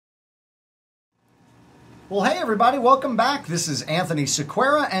Well, hey everybody, welcome back. This is Anthony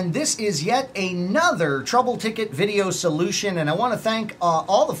Sequeira, and this is yet another Trouble Ticket video solution. And I want to thank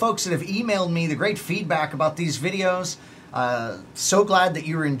all the folks that have emailed me the great feedback about these videos. So glad that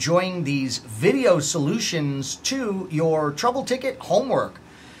you're enjoying these video solutions to your Trouble Ticket homework.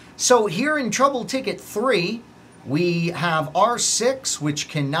 So here in Trouble Ticket 3, we have R6, which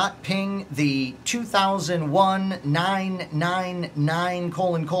cannot ping the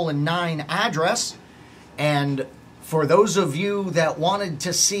 2001-999:9 address. And for those of you that wanted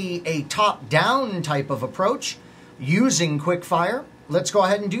to see a top-down type of approach using Quickfire, let's go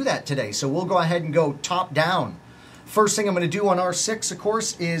ahead and do that today. So we'll go ahead and go top-down. First thing I'm going to do on R6, of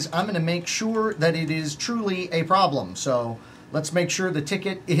course, is I'm going to make sure that it is truly a problem. So let's make sure the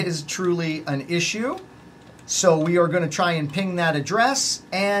ticket is truly an issue. So we are going to try and ping that address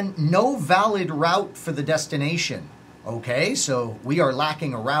and no valid route for the destination. Okay, so we are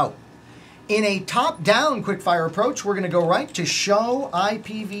lacking a route. In a top-down Quickfire approach, we're going to go right to Show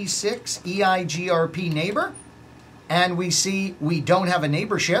IPv6 EIGRP Neighbor, and we see we don't have a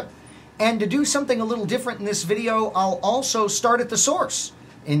neighborship. And to do something a little different in this video, I'll also start at the source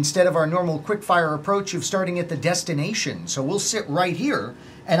instead of our normal Quickfire approach of starting at the destination. So we'll sit right here,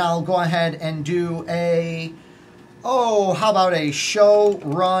 and I'll go ahead and do a, how about a show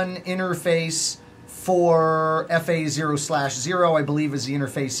run interface for FA0/0, I believe is the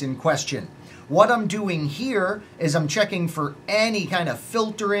interface in question. What I'm doing here is I'm checking for any kind of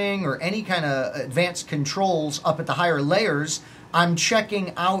filtering or any kind of advanced controls up at the higher layers. I'm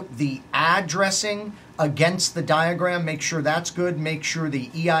checking out the addressing against the diagram, make sure that's good, make sure the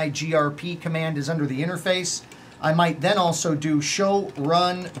EIGRP command is under the interface. I might then also do show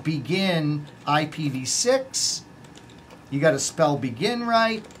run begin IPv6. You got to spell begin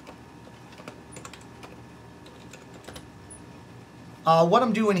right. What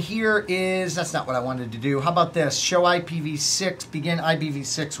I'm doing here is, that's not what I wanted to do. How about this? Show IPv6, begin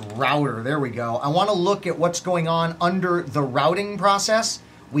IPv6 router. There we go. I want to look at what's going on under the routing process.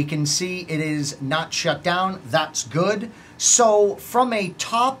 We can see it is not shut down. That's good. So from a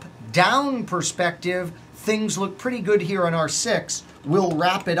top-down perspective, things look pretty good here on R6. We'll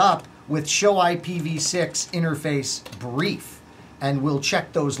wrap it up with show IPv6 interface brief. And we'll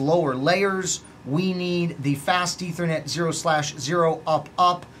check those lower layers. We need the fast Ethernet 0/0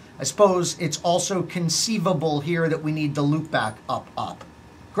 up. I suppose it's also conceivable here that we need the loopback up.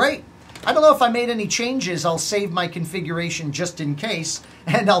 Great. I don't know if I made any changes. I'll save my configuration just in case,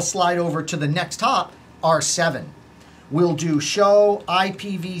 and I'll slide over to the next hop, R7. We'll do show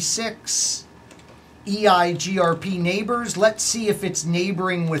IPv6 EIGRP neighbors. Let's see if it's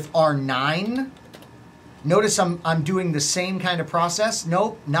neighboring with R9. Notice I'm doing the same kind of process.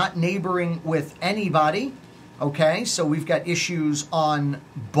 Nope, not neighboring with anybody. Okay, so we've got issues on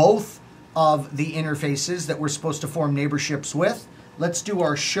both of the interfaces that we're supposed to form neighborships with. Let's do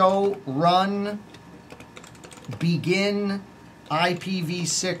our show run begin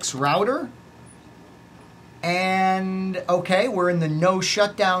IPv6 router. And okay, we're in the no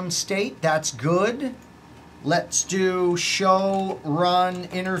shutdown state. That's good. Let's do show run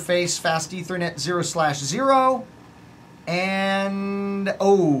interface fast Ethernet 0/0. And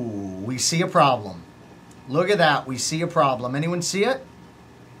we see a problem. Look at that, we see a problem. Anyone see it?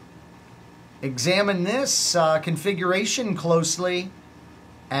 Examine this configuration closely,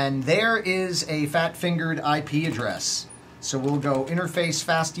 and there is a fat-fingered IP address. So we'll go interface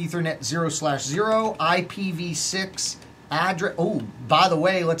fast Ethernet 0/0 IPv6 address. Oh, by the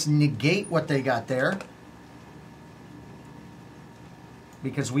way, let's negate what they got there,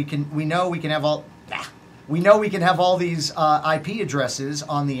 because we know we can have all these IP addresses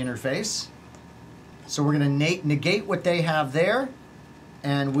on the interface. So we're going to negate what they have there,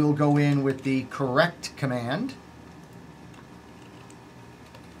 and we'll go in with the correct command.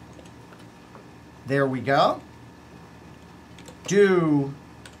 There we go. Do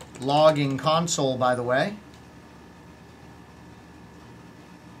logging console, by the way.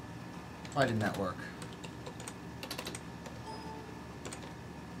 Why didn't that work?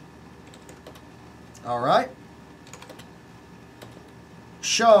 All right.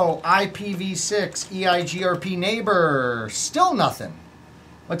 Show IPv6 EIGRP neighbor. Still nothing.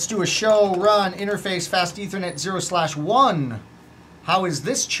 Let's do a show run interface fast Ethernet 0/1. How is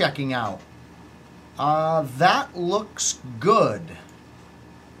this checking out? That looks good.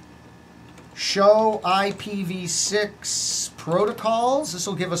 Show IPv6 protocols. This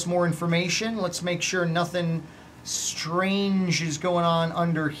will give us more information. Let's make sure nothing strange is going on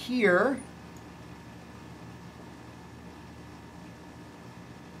under here.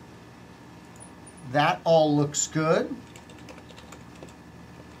 That all looks good.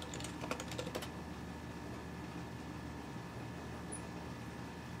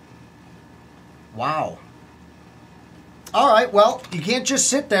 Wow. All right, well, you can't just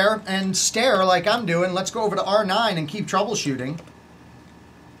sit there and stare like I'm doing. Let's go over to R9 and keep troubleshooting.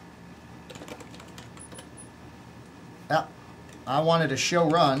 Yeah, I wanted a show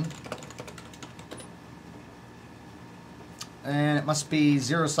run. And it must be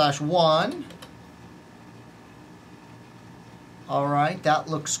 0/1. All right, that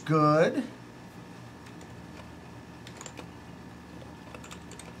looks good.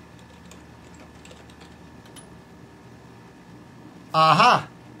 Aha!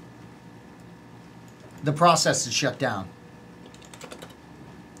 The process is shut down.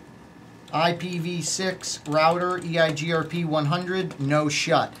 IPv6 router EIGRP 100, no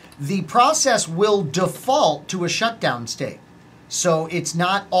shut. The process will default to a shutdown state. So it's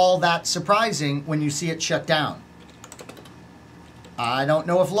not all that surprising when you see it shut down. I don't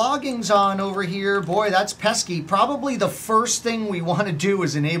know if logging's on over here. Boy, that's pesky. Probably the first thing we want to do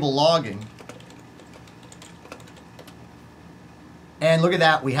is enable logging. And look at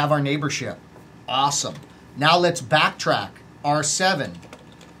that, we have our neighborship. Awesome. Now let's backtrack. R7.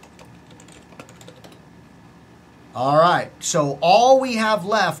 All right, so all we have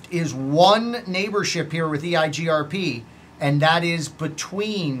left is one neighborship here with EIGRP, and that is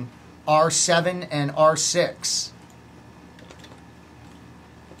between R7 and R6.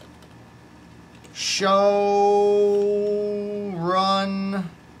 Show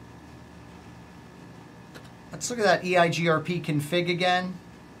run. Let's look at that EIGRP config again.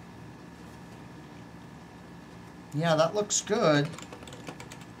 Yeah, that looks good.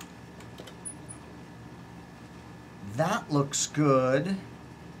 That looks good.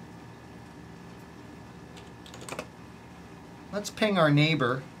 Let's ping our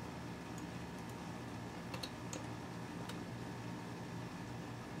neighbor.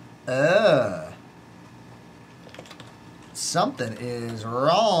 Something is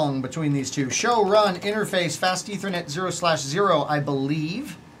wrong between these two. Show run interface fast Ethernet 0/0, I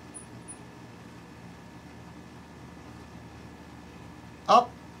believe.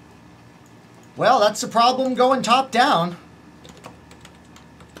 Up. Well, that's the problem going top down.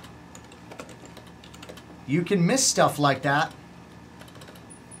 You can miss stuff like that.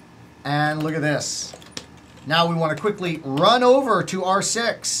 And look at this. Now we want to quickly run over to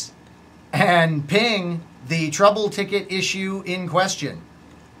R6 and ping the trouble ticket issue in question.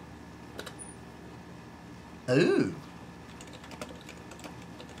 Ooh.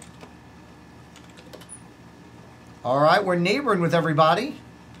 All right, we're neighboring with everybody.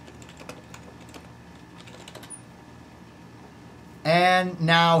 And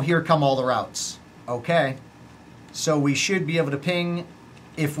now here come all the routes. Okay. So we should be able to ping,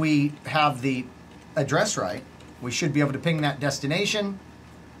 if we have the address right, we should be able to ping that destination.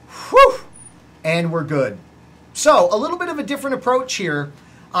 Whew! And we're good. So a little bit of a different approach here.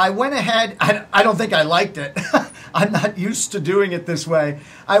 I went ahead, I don't think I liked it. I'm not used to doing it this way.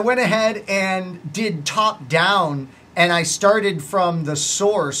 I went ahead and did top down, and I started from the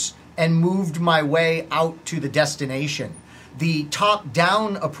source and moved my way out to the destination. The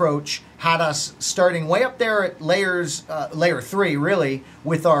top-down approach had us starting way up there at layer 3, really,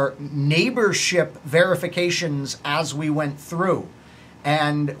 with our neighborship verifications as we went through.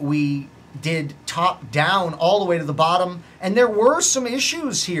 And we did top-down all the way to the bottom. And there were some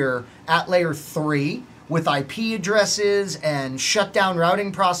issues here at layer 3 with IP addresses and shutdown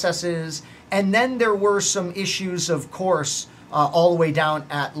routing processes. And then there were some issues, of course, all the way down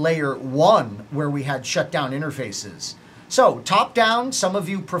at layer 1 where we had shutdown interfaces. So, top-down, some of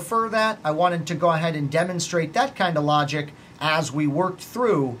you prefer that. I wanted to go ahead and demonstrate that kind of logic as we worked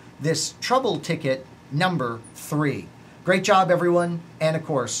through this trouble ticket number 3. Great job, everyone, and of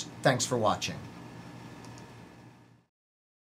course, thanks for watching.